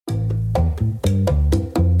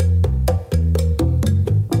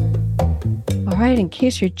right, in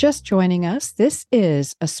case you're just joining us, this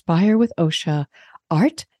is Aspire with Osha,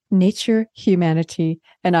 Art, Nature, Humanity,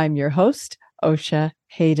 and I'm your host, Osha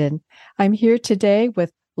Hayden. I'm here today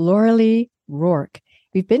with Lauralee Rourke.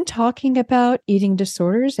 We've been talking about eating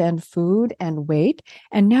disorders and food and weight,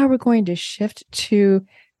 and now we're going to shift to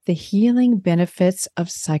the healing benefits of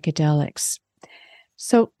psychedelics.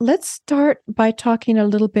 So let's start by talking a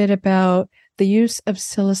little bit about the use of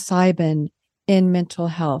psilocybin in mental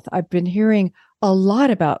health. I've been hearing a lot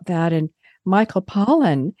about that, and Michael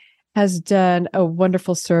Pollan has done a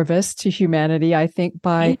wonderful service to humanity, I think,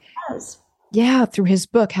 by, through his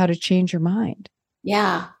book, How to Change Your Mind.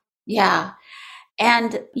 Yeah.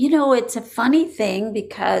 And, it's a funny thing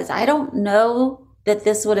because I don't know that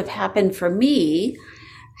this would have happened for me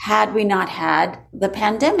had we not had the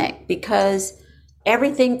pandemic, because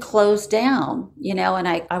everything closed down, and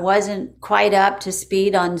I wasn't quite up to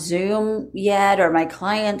speed on Zoom yet, or my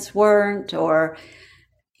clients weren't, or,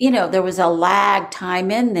 there was a lag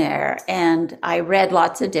time in there. And I read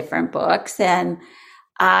lots of different books, and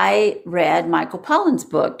I read Michael Pollan's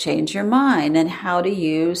book, Change Your Mind, and how to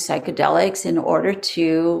use psychedelics in order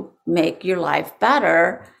to make your life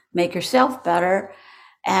better, make yourself better,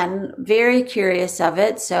 and very curious of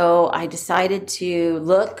it. So I decided to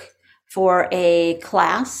look for a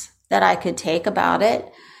class that I could take about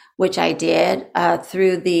it, which I did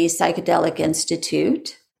through the Psychedelic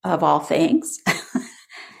Institute, of all things.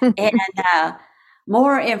 And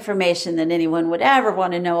more information than anyone would ever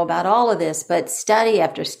want to know about all of this, but study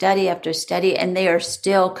after study after study, and they are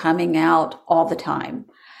still coming out all the time.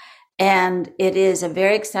 And it is a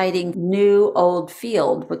very exciting new old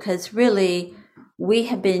field, because really we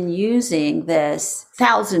have been using this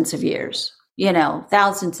thousands of years.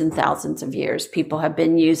 Thousands and thousands of years, people have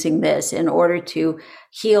been using this in order to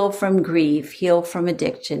heal from grief, heal from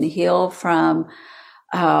addiction, heal from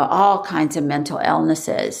all kinds of mental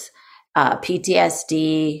illnesses,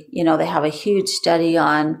 PTSD. They have a huge study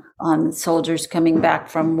on soldiers coming back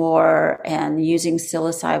from war and using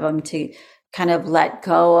psilocybin to kind of let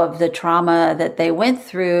go of the trauma that they went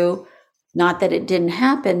through. Not that it didn't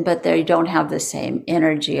happen, but they don't have the same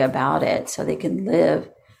energy about it, so they can live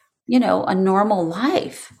a normal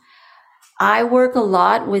life. I work a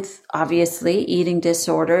lot with, obviously, eating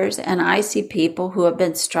disorders, and I see people who have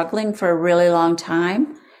been struggling for a really long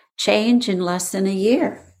time change in less than a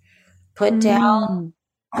year, put down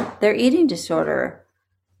their eating disorder.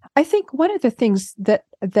 I think one of the things that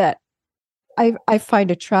I find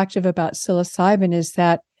attractive about psilocybin is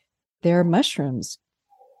that they're mushrooms.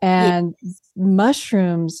 And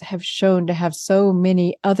mushrooms have shown to have so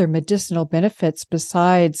many other medicinal benefits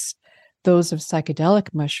besides those of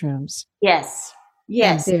psychedelic mushrooms. Yes.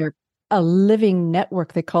 And they're a living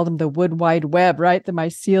network. They call them the wood wide web, right? The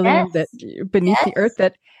mycelium that beneath the earth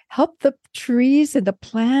that help the trees and the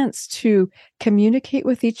plants to communicate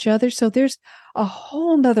with each other. So there's a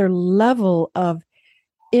whole nother level of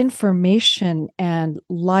information and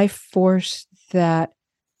life force that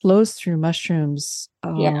flows through mushrooms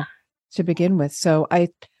to begin with. So I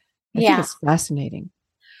think it's fascinating.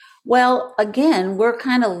 Well, again, we're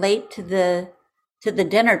kind of late to the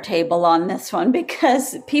dinner table on this one,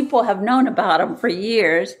 because people have known about them for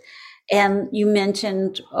years. And you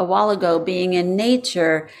mentioned a while ago being in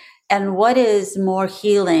nature, and what is more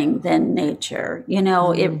healing than nature?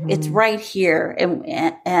 It's right here.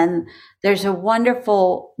 And there's a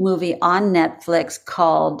wonderful movie on Netflix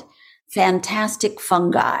called Fantastic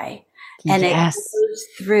Fungi. And it goes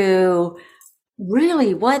through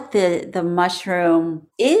really what the mushroom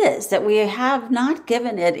is, that we have not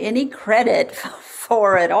given it any credit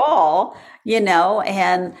for at all,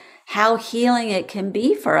 and how healing it can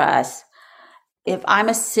be for us. If I'm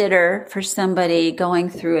a sitter for somebody going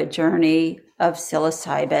through a journey of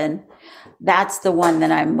psilocybin, that's the one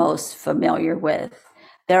that I'm most familiar with.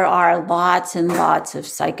 There are lots and lots of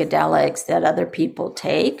psychedelics that other people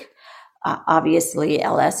take. Obviously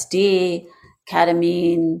LSD,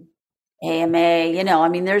 ketamine,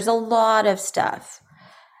 AMA, there's a lot of stuff.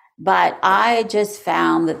 But I just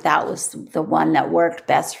found that was the one that worked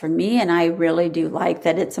best for me. And I really do like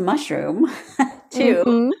that it's a mushroom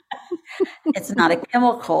too. It's not a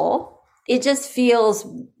chemical. It just feels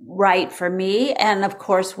right for me. And of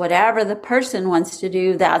course, whatever the person wants to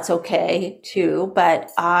do, that's okay too.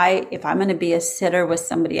 But if I'm going to be a sitter with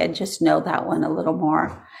somebody, I just know that one a little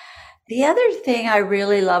more. The other thing I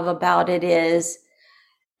really love about it is,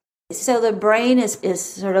 so the brain is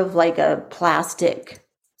sort of like a plastic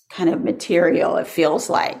kind of material, it feels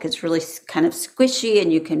like. It's really kind of squishy,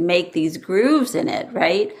 and you can make these grooves in it,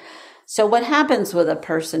 right? So what happens with a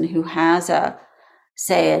person who has a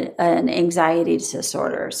say an anxiety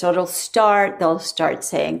disorder. So they'll start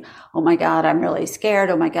saying, oh my God, I'm really scared.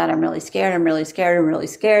 Oh my God, I'm really scared. I'm really scared. I'm really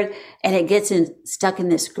scared. And it gets stuck in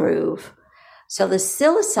this groove. So the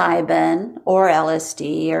psilocybin or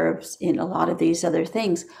LSD or in a lot of these other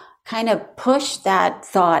things kind of push that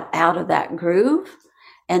thought out of that groove.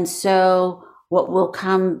 And so what will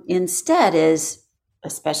come instead is,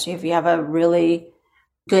 especially if you have a really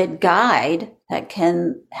good guide that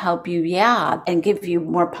can help you, and give you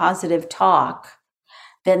more positive talk,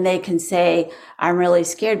 then they can say, I'm really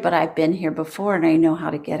scared, but I've been here before and I know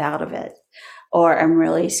how to get out of it. Or I'm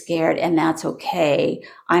really scared and that's okay.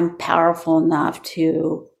 I'm powerful enough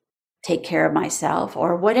to take care of myself,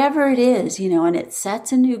 or whatever it is, and it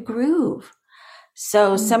sets a new groove.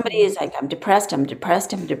 So somebody is like, I'm depressed.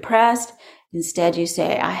 Instead, you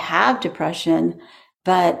say, I have depression,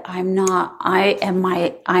 but I'm not,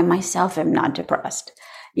 I myself am not depressed.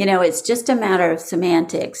 It's just a matter of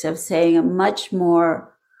semantics, of saying a much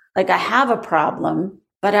more like, I have a problem,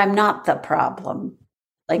 but I'm not the problem.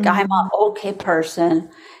 Like I'm an okay person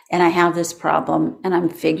and I have this problem and I'm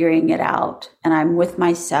figuring it out and I'm with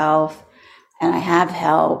myself and I have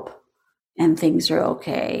help and things are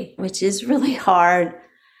okay, which is really hard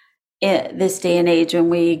in this day and age when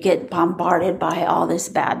we get bombarded by all this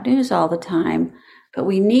bad news all the time. But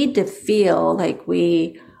we need to feel like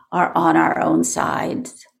we are on our own side,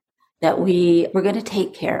 that we're going to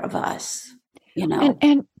take care of us,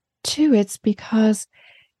 And too, it's because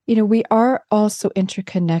we are also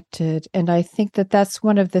interconnected. And I think that that's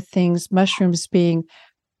one of the things, mushrooms being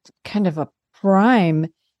kind of a prime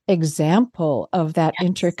example of that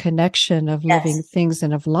interconnection of living things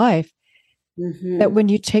and of life, that when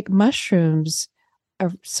you take mushrooms or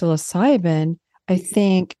psilocybin, I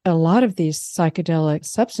think a lot of these psychedelic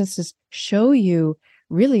substances show you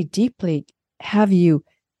really deeply, have you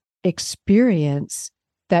experience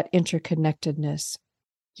that interconnectedness.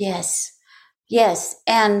 Yes.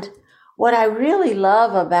 And what I really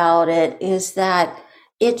love about it is that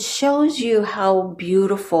it shows you how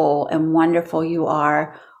beautiful and wonderful you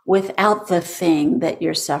are without the thing that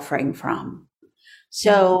you're suffering from.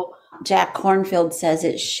 So Jack Kornfield says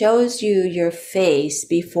it shows you your face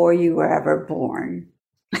before you were ever born.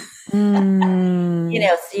 So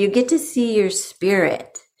you get to see your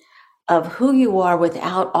spirit of who you are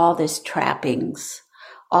without all this trappings,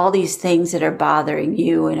 all these things that are bothering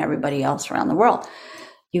you and everybody else around the world.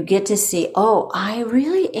 You get to see, oh, I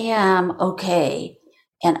really am okay.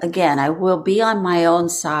 And again, I will be on my own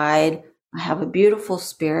side. I have a beautiful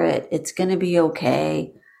spirit. It's going to be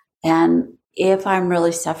okay. And if I'm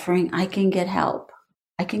really suffering, I can get help.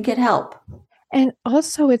 And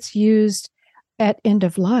also it's used at end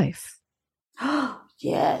of life.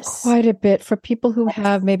 Yes. Quite a bit for people who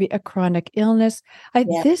have maybe a chronic illness.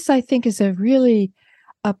 This, I think, is a really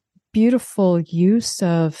beautiful use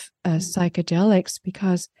of psychedelics,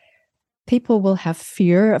 because people will have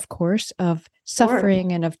fear, of course, of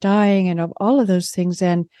suffering and of dying and of all of those things.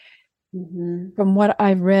 And from what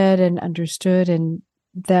I've read and understood, and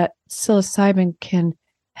that psilocybin can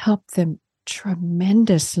help them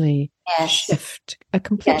tremendously shift, a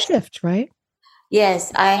complete shift, right?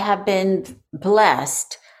 Yes, I have been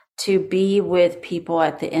blessed to be with people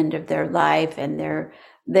at the end of their life, and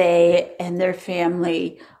they and their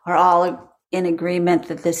family are all in agreement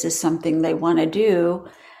that this is something they want to do.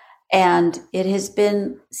 And it has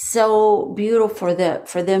been so beautiful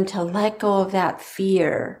for them to let go of that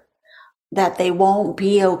fear that they won't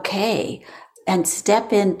be okay and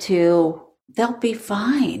step into, they'll be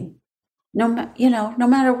fine. No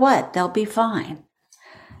matter what, they'll be fine.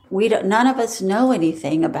 None of us know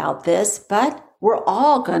anything about this, but we're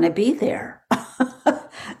all going to be there.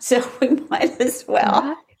 So we might as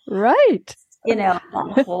well. Right.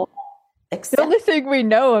 The only thing we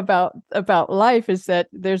know about life is that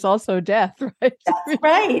there's also death, right? That's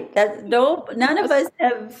right. None of us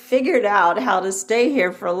have figured out how to stay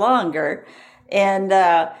here for longer, and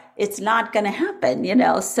it's not going to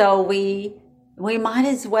happen, So we might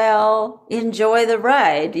as well enjoy the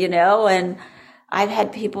ride, And I've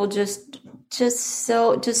had people just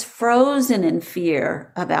frozen in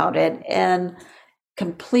fear about it and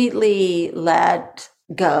completely let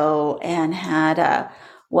go, and had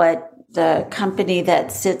what the company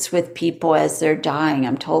that sits with people as they're dying.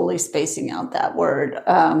 I'm totally spacing out that word.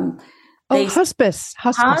 Hospice.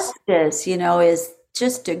 Hospice, is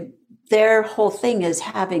just their whole thing is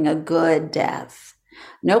having a good death.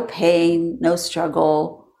 No pain, no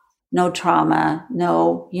struggle, no trauma,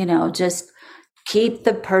 just keep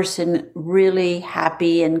the person really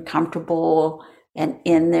happy and comfortable and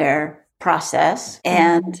in their process.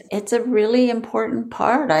 And it's a really important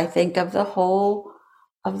part, I think, of the whole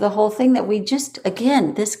of the whole thing that we just,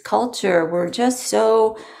 again, this culture, we're just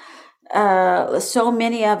so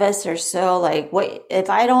many of us are so like, wait, if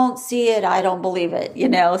I don't see it, I don't believe it,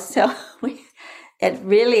 so it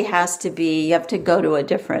really has to be, you have to go to a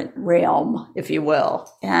different realm, if you will.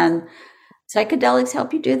 And psychedelics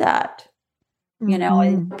help you do that.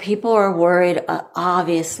 And people are worried,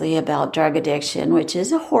 obviously, about drug addiction, which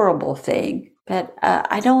is a horrible thing. But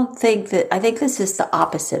I think this is the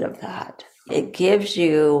opposite of that. It gives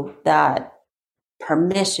you that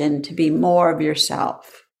permission to be more of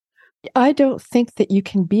yourself. I don't think that you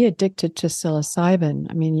can be addicted to psilocybin.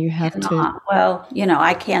 I mean, you have to. Well,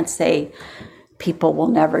 I can't say people will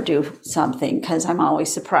never do something because I'm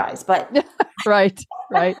always surprised. But right.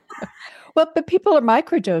 Well, but people are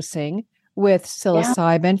microdosing with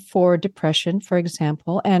psilocybin for depression, for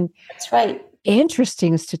example. And that's right.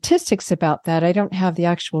 Interesting statistics about that. I don't have the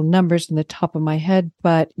actual numbers in the top of my head,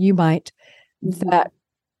 but you might, that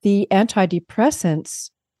the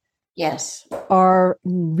antidepressants are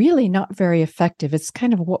really not very effective. It's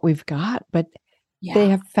kind of what we've got, but they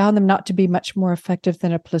have found them not to be much more effective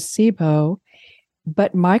than a placebo.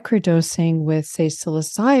 But microdosing with, say,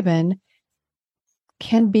 psilocybin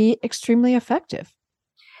can be extremely effective.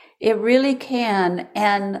 It really can.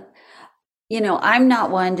 And, I'm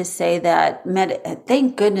not one to say that,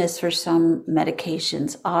 thank goodness for some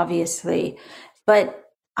medications, obviously, but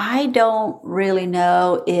I don't really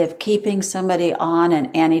know if keeping somebody on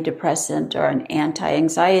an antidepressant or an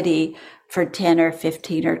anti-anxiety for 10 or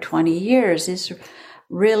 15 or 20 years is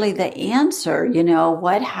really the answer.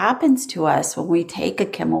 What happens to us when we take a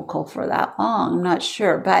chemical for that long? I'm not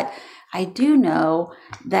sure, but I do know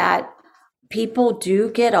that people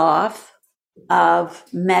do get off of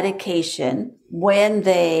medication when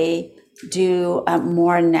they do a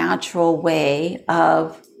more natural way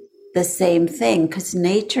of the same thing, because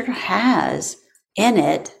nature has in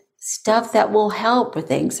it stuff that will help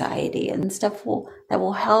with anxiety and stuff that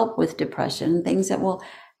will help with depression, things that will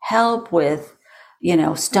help with,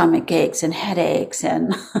 stomach aches and headaches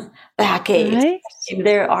and backaches. Right?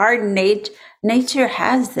 There are nature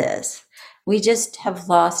has this. We just have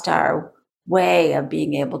lost our way of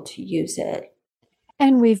being able to use it.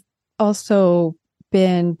 And we've also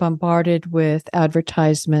been bombarded with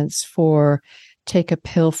advertisements for take a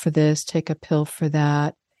pill for this, take a pill for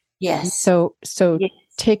that. Yes. So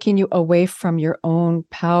taking you away from your own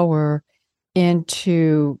power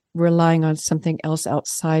into relying on something else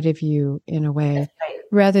outside of you in a way,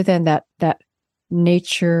 rather than that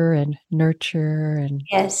nature and nurture and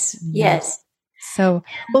yes. So,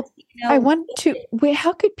 well, I want to.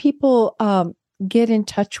 How could people get in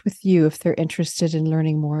touch with you if they're interested in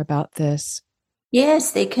learning more about this?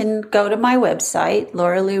 Yes, they can go to my website,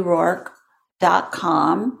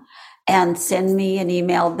 lauraleeroark.com, and send me an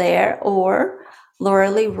email there, or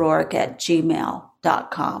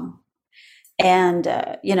lauraleeroark@gmail.com. And,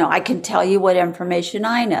 I can tell you what information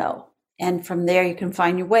I know. And from there, you can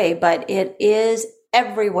find your way. But it is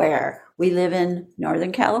everywhere. We live in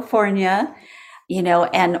Northern California,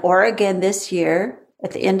 and Oregon this year,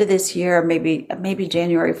 at the end of this year, maybe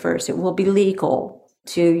January 1st, it will be legal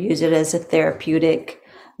to use it as a therapeutic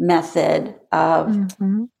method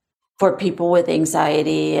for people with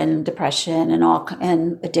anxiety and depression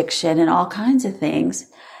and addiction and all kinds of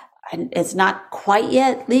things. And it's not quite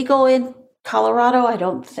yet legal in Colorado. I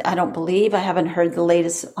don't believe. I haven't heard the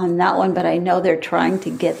latest on that one, but I know they're trying to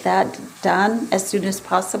get that done as soon as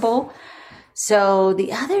possible. So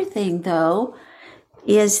the other thing, though,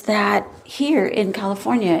 is that here in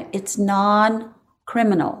California, it's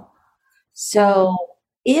non-criminal. So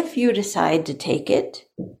if you decide to take it,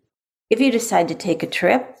 if you decide to take a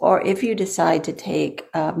trip, or if you decide to take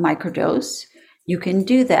a microdose, you can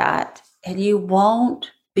do that and you won't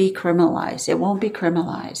be criminalized. It won't be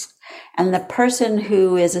criminalized. And the person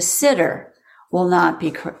who is a sitter will not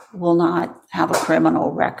have a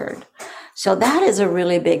criminal record. So that is a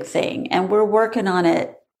really big thing. And we're working on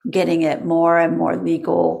it, getting it more and more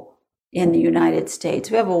legal in the United States.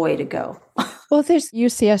 We have a way to go. Well, there's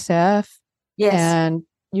UCSF, yes, and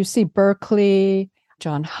UC Berkeley,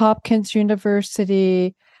 Johns Hopkins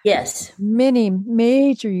University. Yes. Many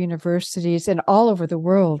major universities and all over the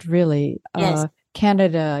world, really. Yes.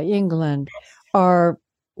 Canada, England, are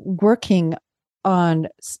working on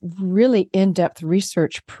really in-depth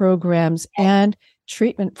research programs and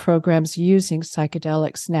treatment programs using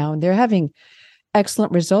psychedelics now. And they're having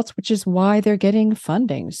excellent results, which is why they're getting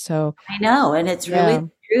funding. So I know, and it's really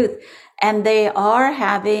the truth. And they are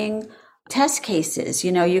having test cases.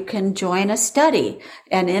 You can join a study,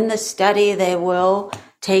 and in the study, they will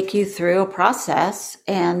take you through a process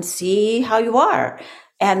and see how you are.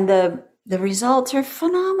 And the the results are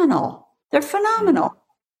phenomenal. They're phenomenal.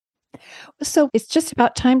 So it's just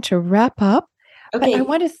about time to wrap up. But I Okay.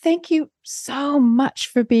 want to thank you so much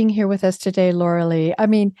for being here with us today, Laura Lee. I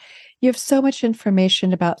mean, you have so much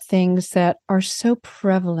information about things that are so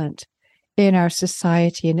prevalent in our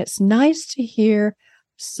society, and it's nice to hear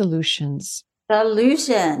solutions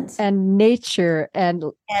Solutions. and nature and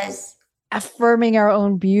Yes. affirming our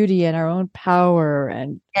own beauty and our own power.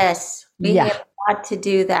 And Yes. We yeah, have got to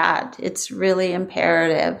do that. It's really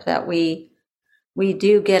imperative that we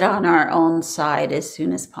do get on our own side as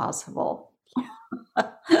soon as possible.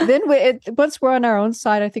 then once we're on our own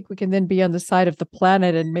side, I think we can then be on the side of the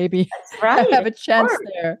planet and maybe That's right. have Of a chance course.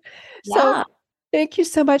 there. So Yeah. thank you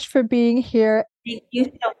so much for being here. Thank you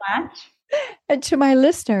so much. And to my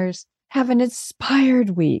listeners, have an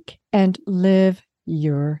inspired week and live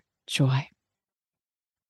your joy.